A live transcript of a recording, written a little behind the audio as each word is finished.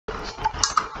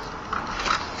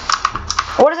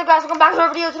What is up, guys? Welcome back to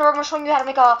our video. Today we're going to show you how to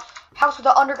make a house with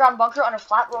an underground bunker under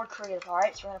Flat Road Creative.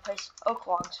 Alright, so we're going to place oak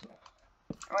logs.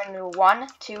 We're going to do 1,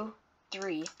 2,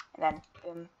 3, and then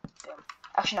boom, boom.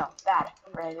 Actually, no, bad.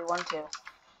 We're going to do 1, 2.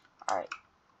 Alright,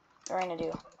 we're going to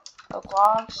do oak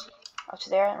logs up to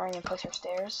there, and we're going to place our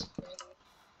stairs.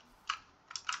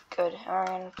 Good, and we're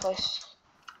going to place,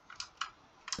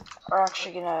 we're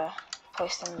actually going to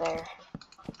place them there.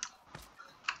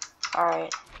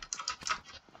 Alright.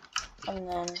 And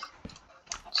then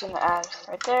it's gonna add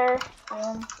right there.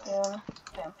 Boom, boom,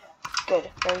 boom. Good,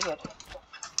 very good.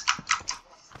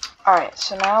 Alright,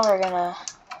 so now we're gonna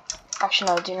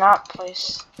actually no, do not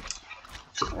place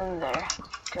in there.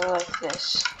 Go like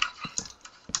this.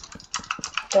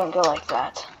 Don't go like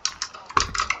that.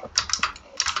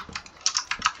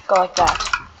 Go like that.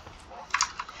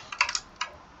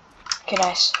 Okay,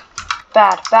 nice.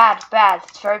 Bad, bad, bad.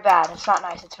 It's very bad. It's not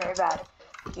nice, it's very bad.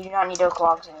 You do not need oak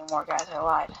logs anymore, guys. I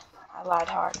lied. I lied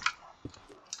hard.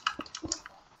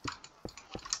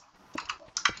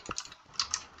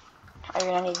 You're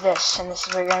gonna need this, and this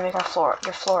is where you're gonna make your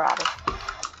floor out of.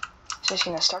 So just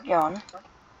gonna start going.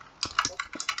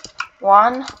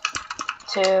 1,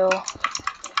 2,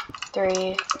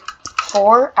 3,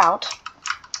 4 out.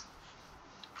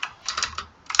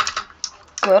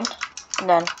 Good. And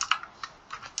then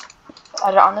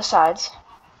add it on the sides.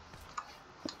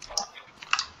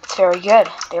 Very good.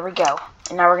 There we go.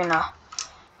 And now we're gonna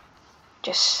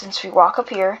just, since we walk up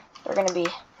here, there are gonna be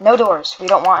no doors. We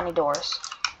don't want any doors.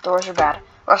 Doors are bad.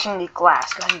 We're also gonna need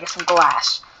glass. Go ahead and get some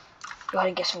glass. Go ahead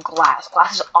and get some glass.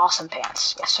 Glass is awesome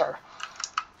pants. Yes, sir.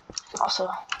 Also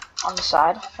on the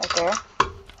side, right there.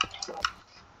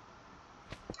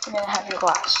 You're gonna have your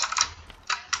glass.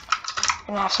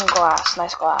 You're gonna have some glass,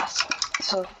 nice glass.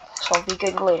 So it'll be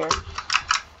good later.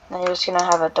 And then you're just gonna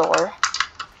have a door.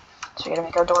 So we're gonna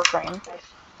make our door frame.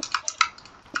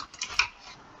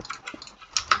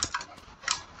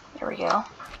 There we go.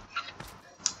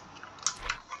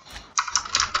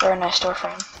 Very nice door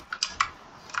frame.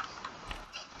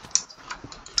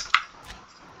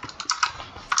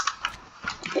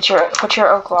 Put your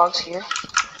oak logs here.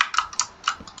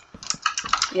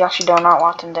 You actually do not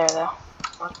want them there though.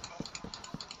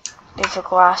 Leave the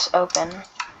glass open.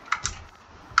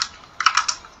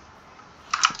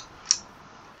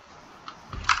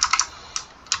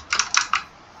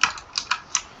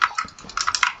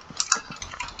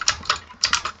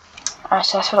 Alright,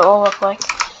 so that's what it will look like.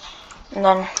 And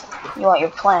then you want your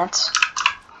plants.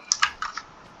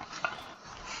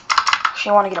 So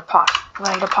you want to get a pot. You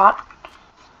want to get a pot?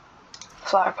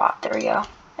 Flower pot. There we go.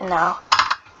 And now,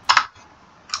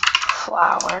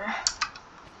 flower.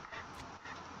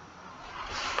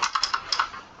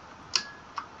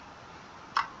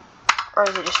 Or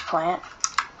is it just plant?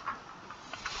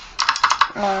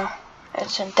 No,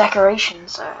 it's in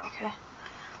decorations. Okay.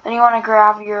 Then you want to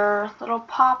grab your little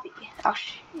poppy.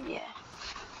 Actually, yeah.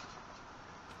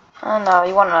 Oh no,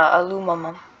 you want an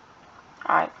aluminum.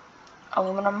 Alright,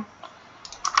 aluminum.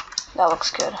 That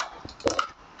looks good.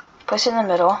 Place it in the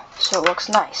middle so it looks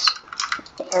nice.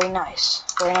 Very nice.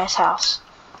 Very nice house.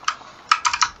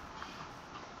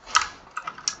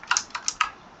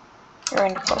 You're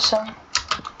going to put some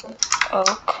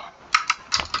oak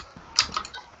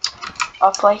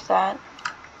up like that.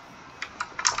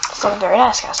 It's looking very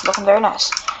nice, guys. It's looking very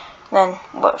nice. And then,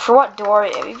 for what door,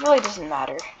 it really doesn't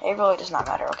matter. It really does not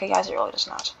matter. Okay, guys, it really does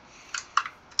not.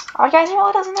 Alright, guys, it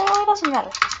really doesn't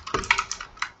matter.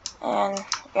 And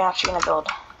you're actually going to build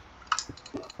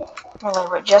a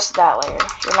layer, just that layer.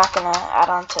 You're not going to add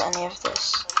on to any of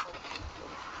this.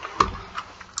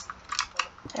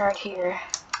 And right here.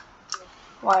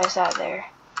 Why is that there?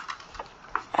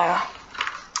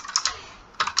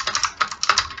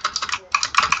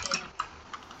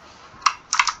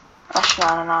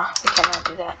 Actually, no. We cannot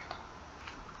do that.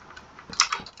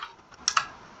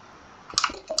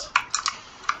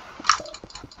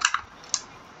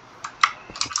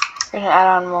 We're gonna add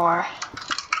on more,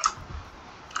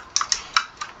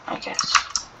 I guess.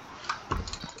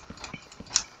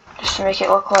 Just to make it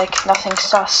look like nothing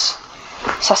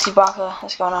sussy baka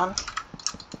is going on.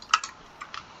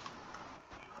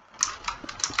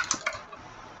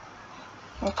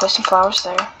 Let me put some flowers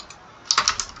there.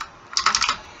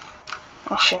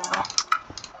 Actually, no.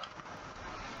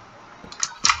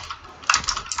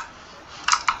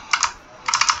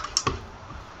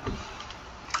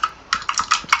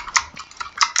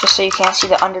 Just so you can't see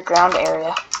the underground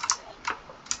area.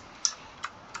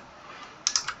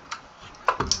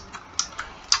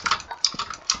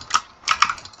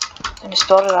 And just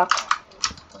build it up.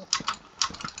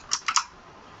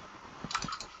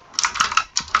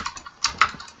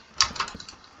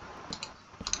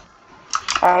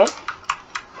 Alright.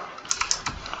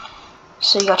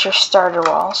 So you got your starter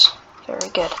walls. Very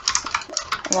good.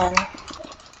 And then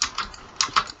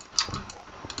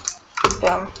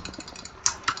boom.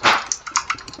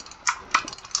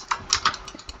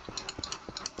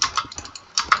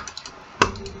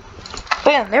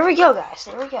 Boom, there we go, guys.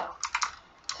 There we go.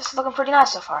 This is looking pretty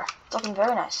nice so far. It's looking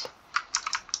very nice.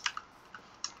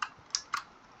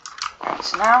 Alright,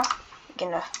 so now you're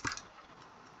gonna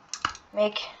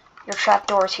make your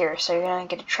trapdoors here. So you're gonna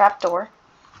get a trapdoor.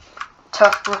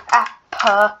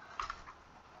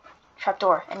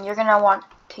 Trapdoor. And you're gonna want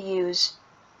to use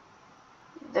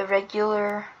the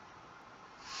regular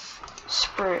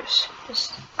spruce.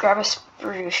 Just grab a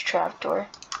spruce trapdoor,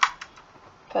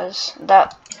 because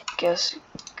that goes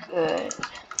good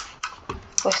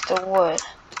with the wood.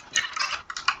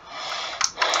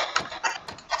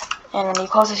 And when you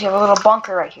close this, you have a little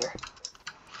bunker right here.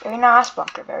 Very nice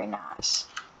bunker, very nice.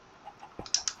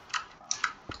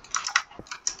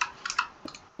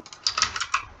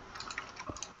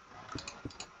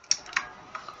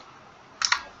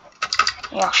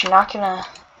 You're actually not gonna,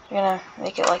 you're gonna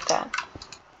make it like that.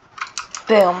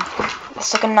 Boom.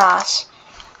 It's looking nice.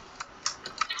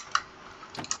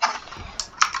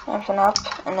 Open up,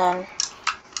 and then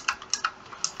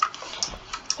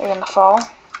they're gonna fall.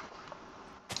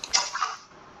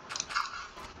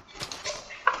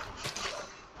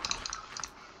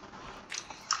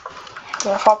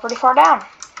 They're gonna fall pretty far down.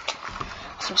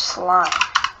 Some slime.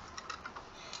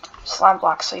 Slime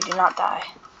blocks so you do not die.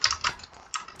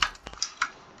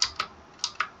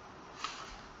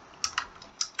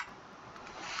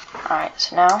 Alright,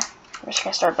 so now we're just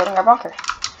gonna start building our bunker.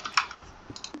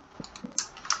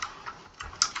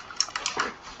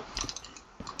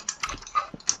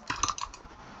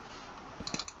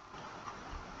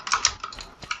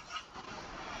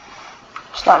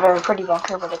 It's not a very pretty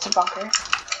bunker, but it's a bunker.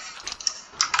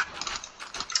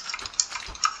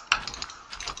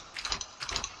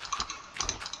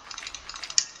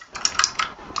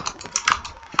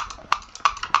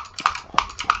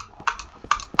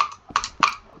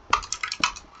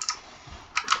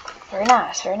 Very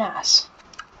nice, very nice.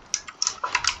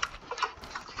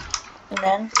 And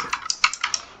then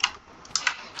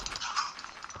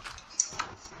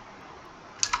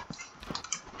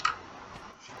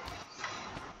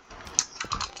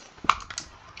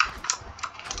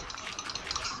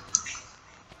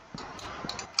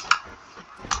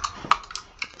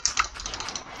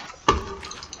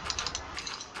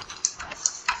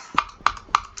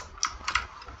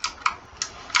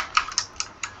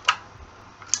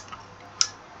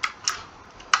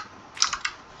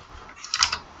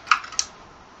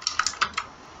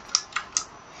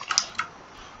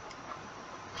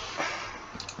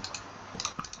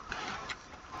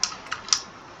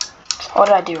what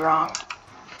did I do wrong?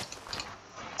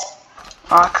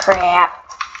 Aw, crap.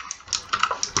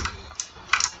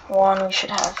 One, we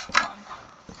should have one.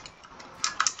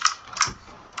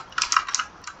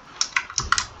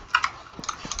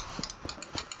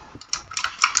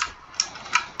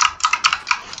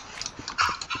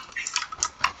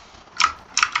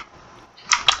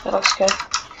 That looks good.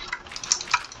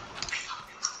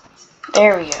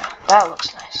 There we go. That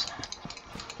looks nice.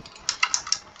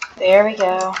 There we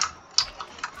go.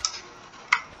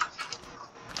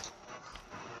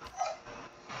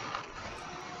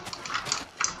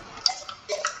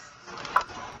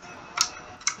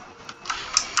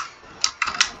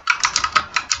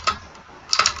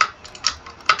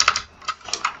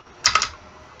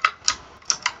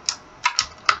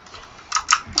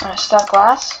 It's that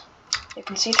glass. You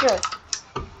can see through it.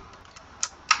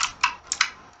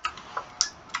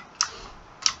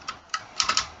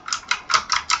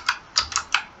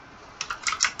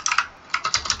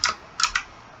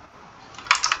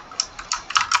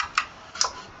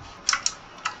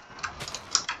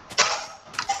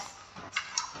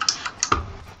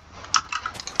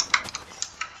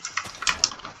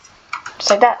 Just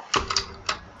like that.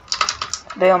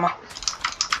 Boom.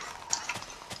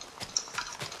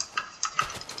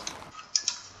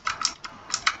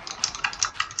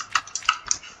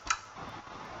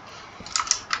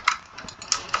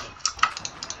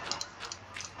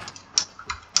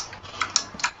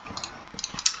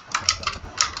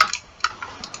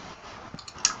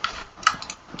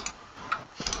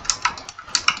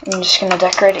 I'm just gonna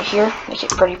decorate it here, make it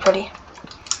pretty.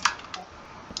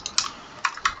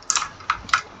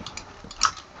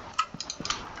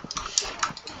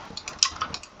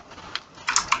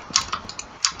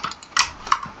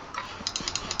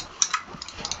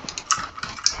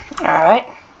 Alright.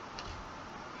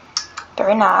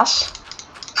 Very nice.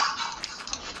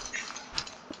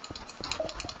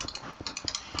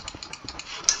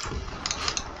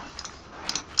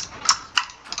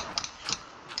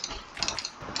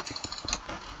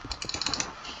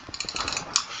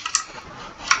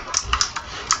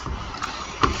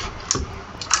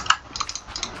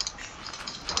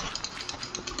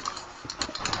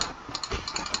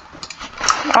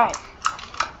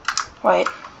 Wait.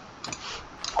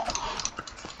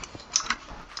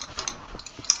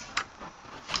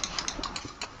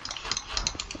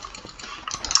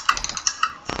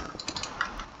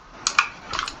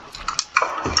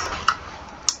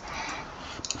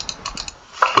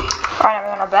 Alright, I'm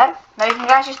going to bed. Now you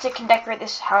guys just can decorate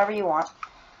this however you want.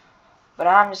 But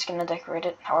I'm just going to decorate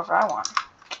it however I want.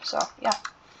 So, yeah.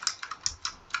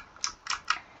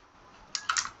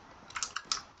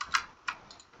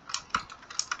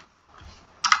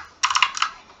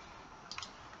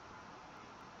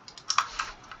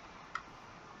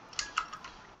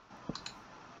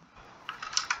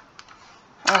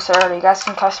 Like I said earlier, you guys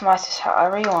can customize this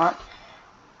however you want.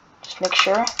 Just make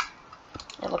sure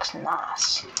it looks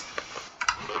nice.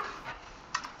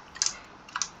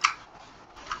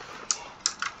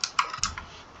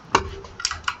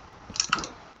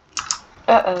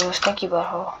 Uh-oh, stinky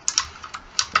butthole.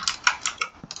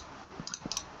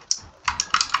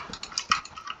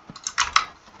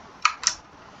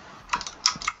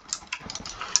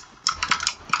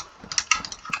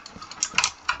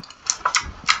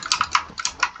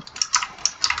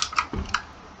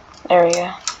 There we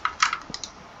go.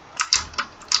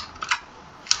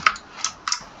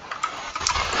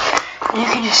 You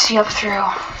can just see up through.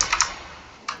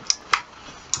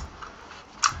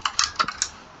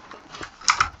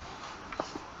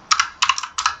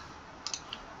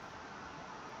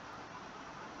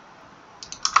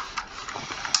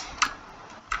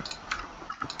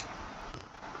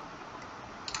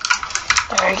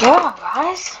 There we go,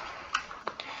 guys.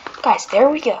 Guys, there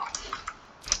we go.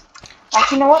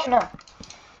 Actually, you know what? No. I'm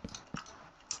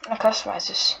gonna customize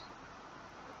this.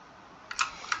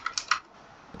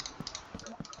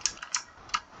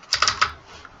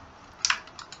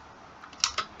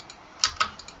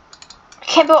 We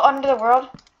can't build under the world.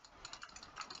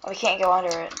 Oh, we can't go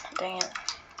under it. Dang it.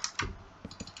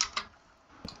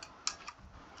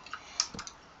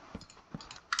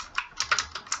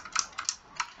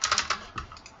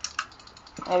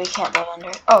 Yeah, we can't build under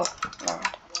it. Oh, never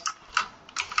mind.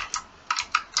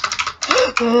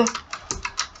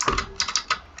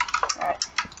 Alright.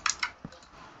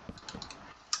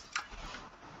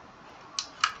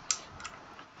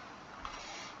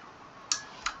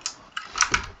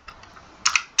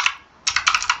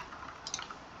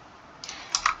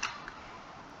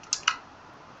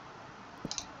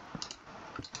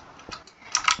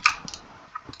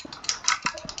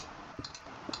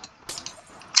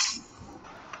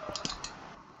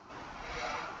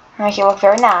 Make it look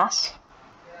very nice.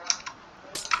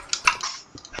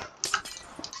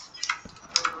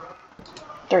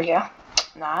 There we go.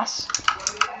 Nice.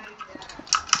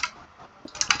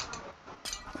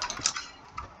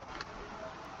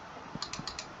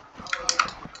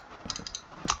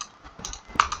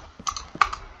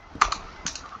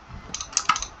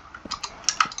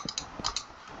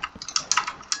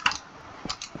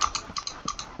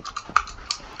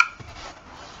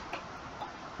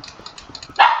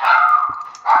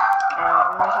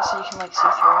 Make it so you can like see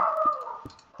through.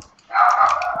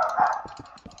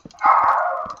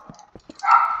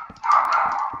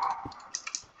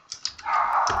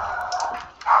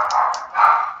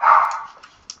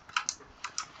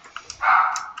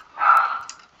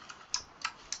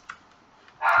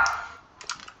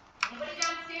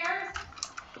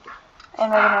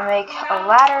 And we're gonna make a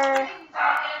ladder.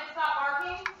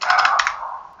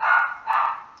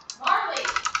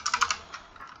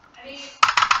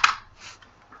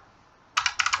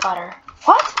 Ladder.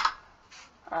 What?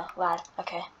 Oh, lad.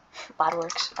 Okay. Lad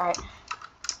works. Alright.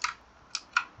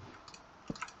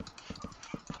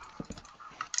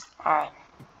 Alright.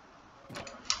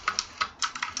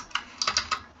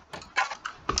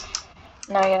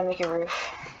 Now we gotta make a roof.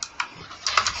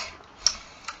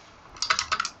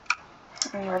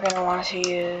 And we're gonna want to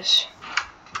use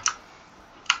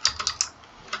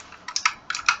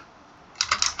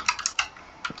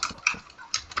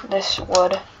this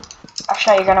wood.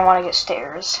 Actually, you're gonna want to get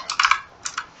stairs.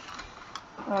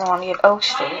 You're gonna want to get oak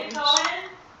stairs.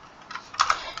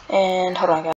 And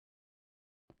hold on, guys.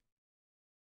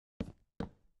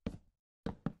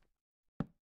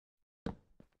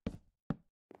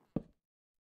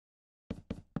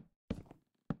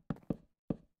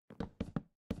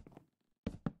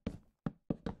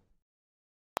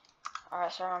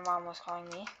 Alright, sorry, my mom was calling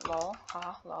me. Lol.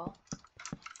 Haha, lol.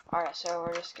 Alright, so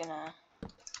we're just gonna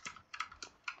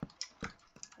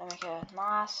make a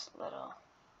nice little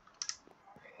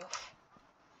roof.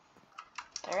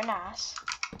 Very nice.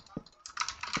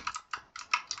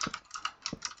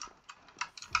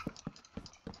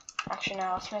 Actually,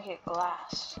 now let's make it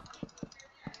glass.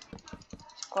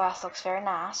 This glass looks very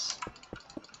nice.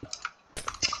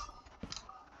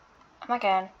 my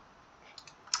can.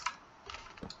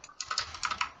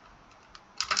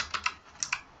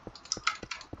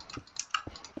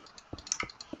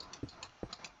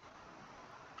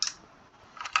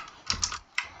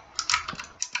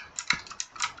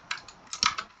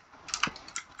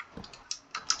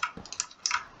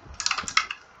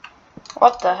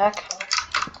 What the heck?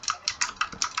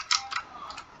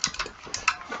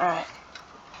 Alright.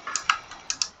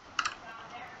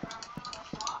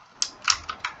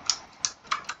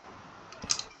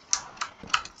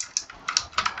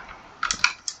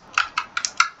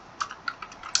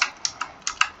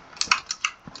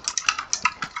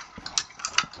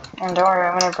 And don't worry,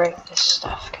 I'm gonna break this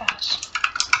stuff, guys.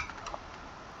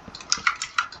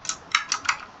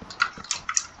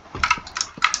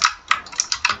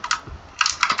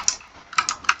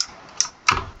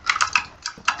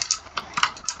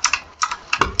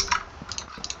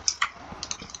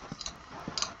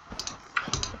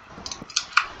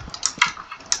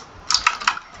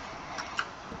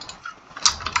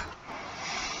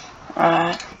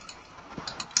 Alright.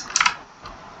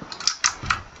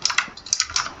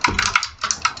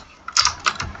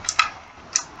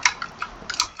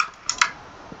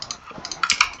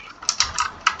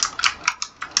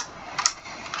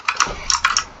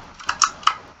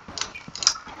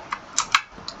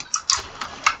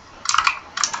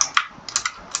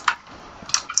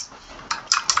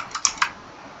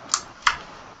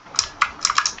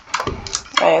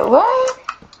 Wait, what?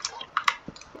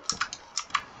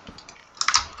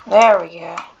 There we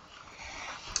go.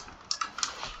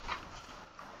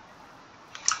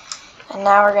 And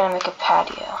now we're gonna make a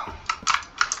patio.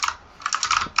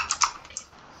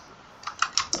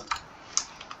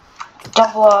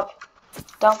 Don't blow up.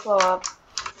 Don't blow up.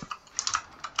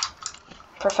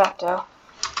 Perfecto.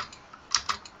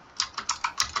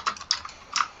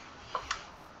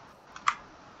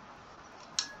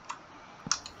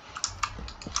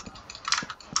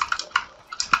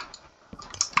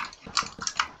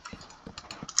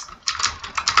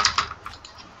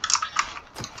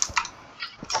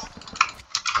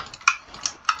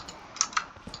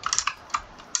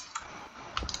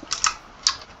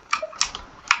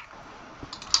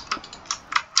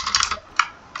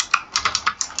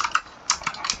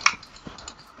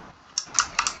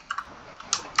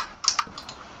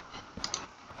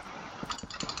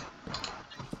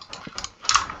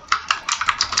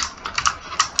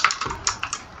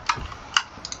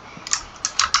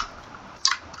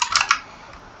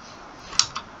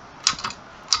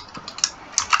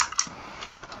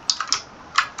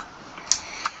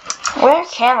 Where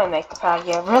can we make the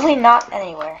patio? Really not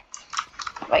anywhere.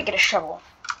 Might get a shovel.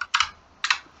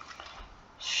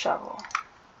 Shovel.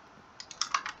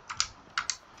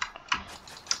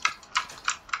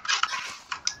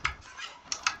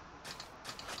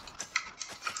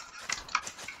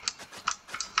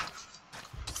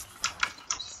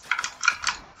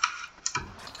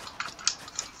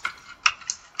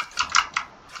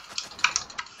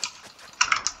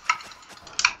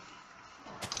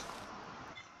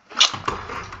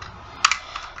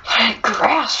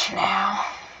 Grass now.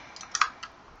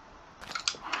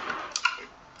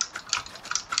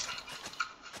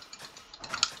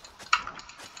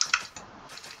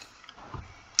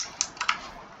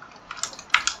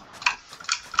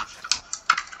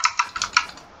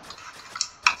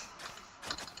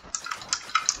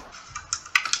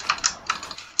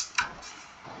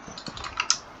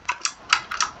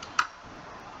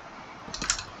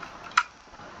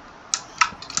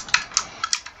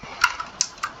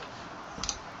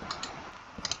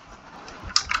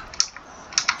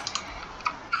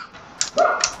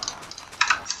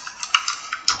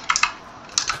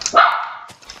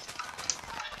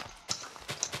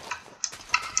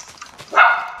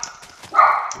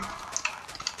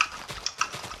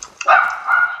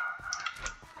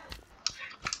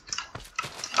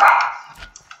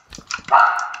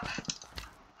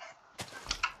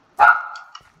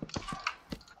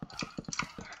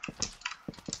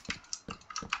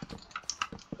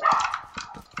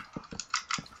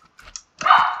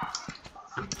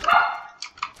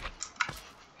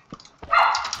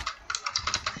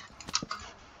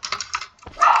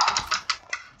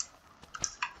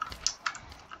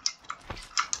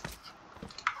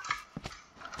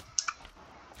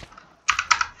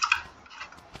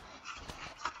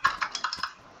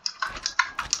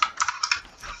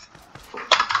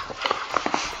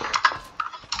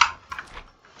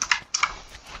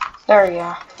 There we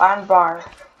go. Iron bar.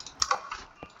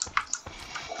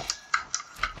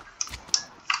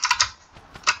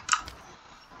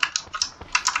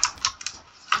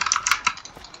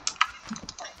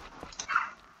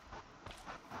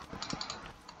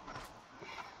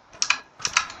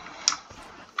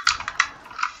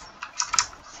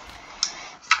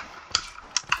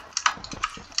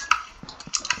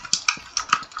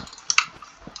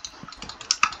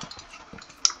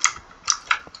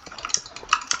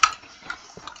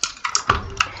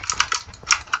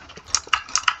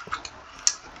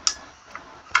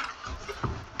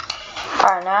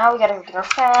 Alright, now we gotta get our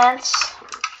fence.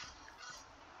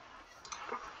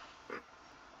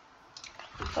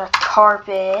 Our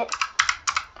carpet.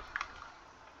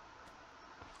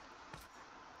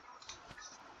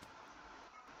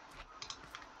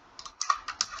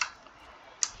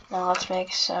 Now let's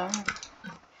make some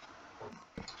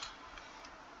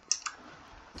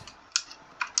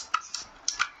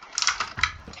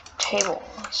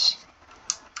tables.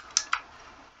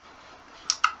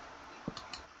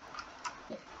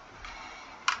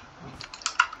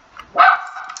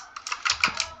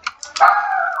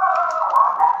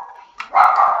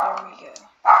 There we go.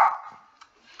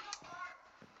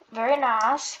 Very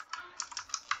nice.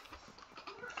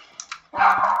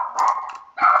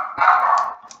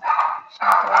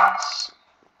 Some grass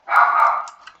right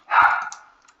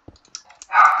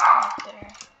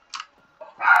there,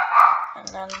 and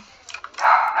then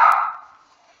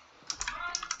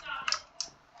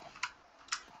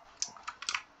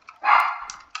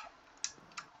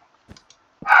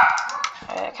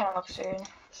it kind of looks weird.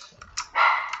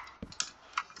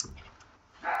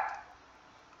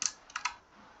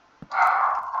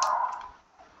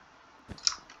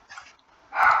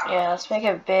 Yeah, let's make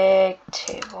a big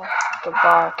table, like a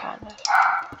bar kind of.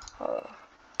 Oh.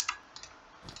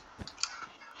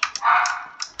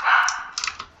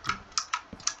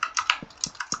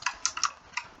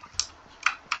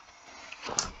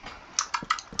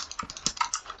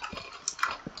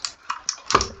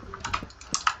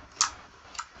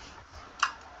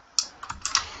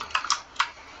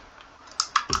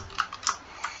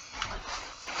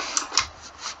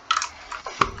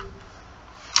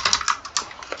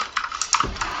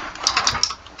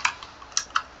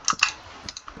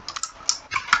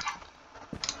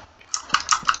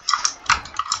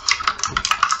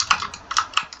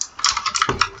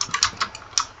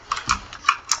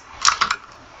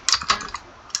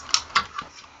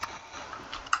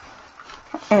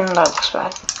 That looks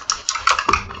bad.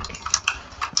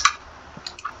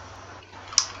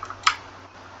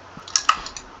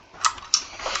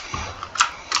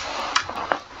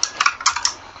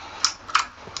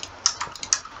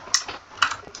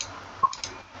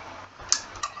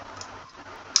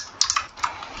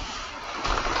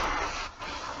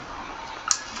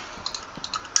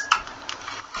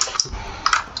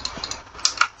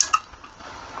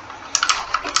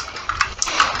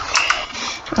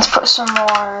 Let's put some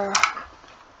more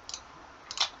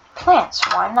plants.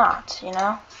 Why not? You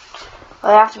know,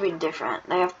 well, they have to be different.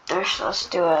 Let's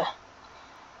do a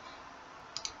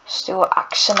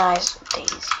oxonized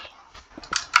daisy.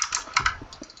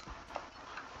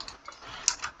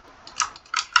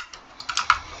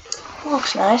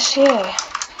 Looks nice, yeah.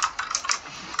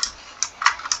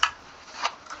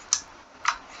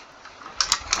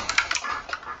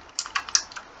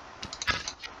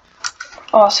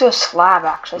 Oh, I'll do a slab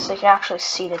actually, so you can actually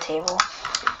see the table.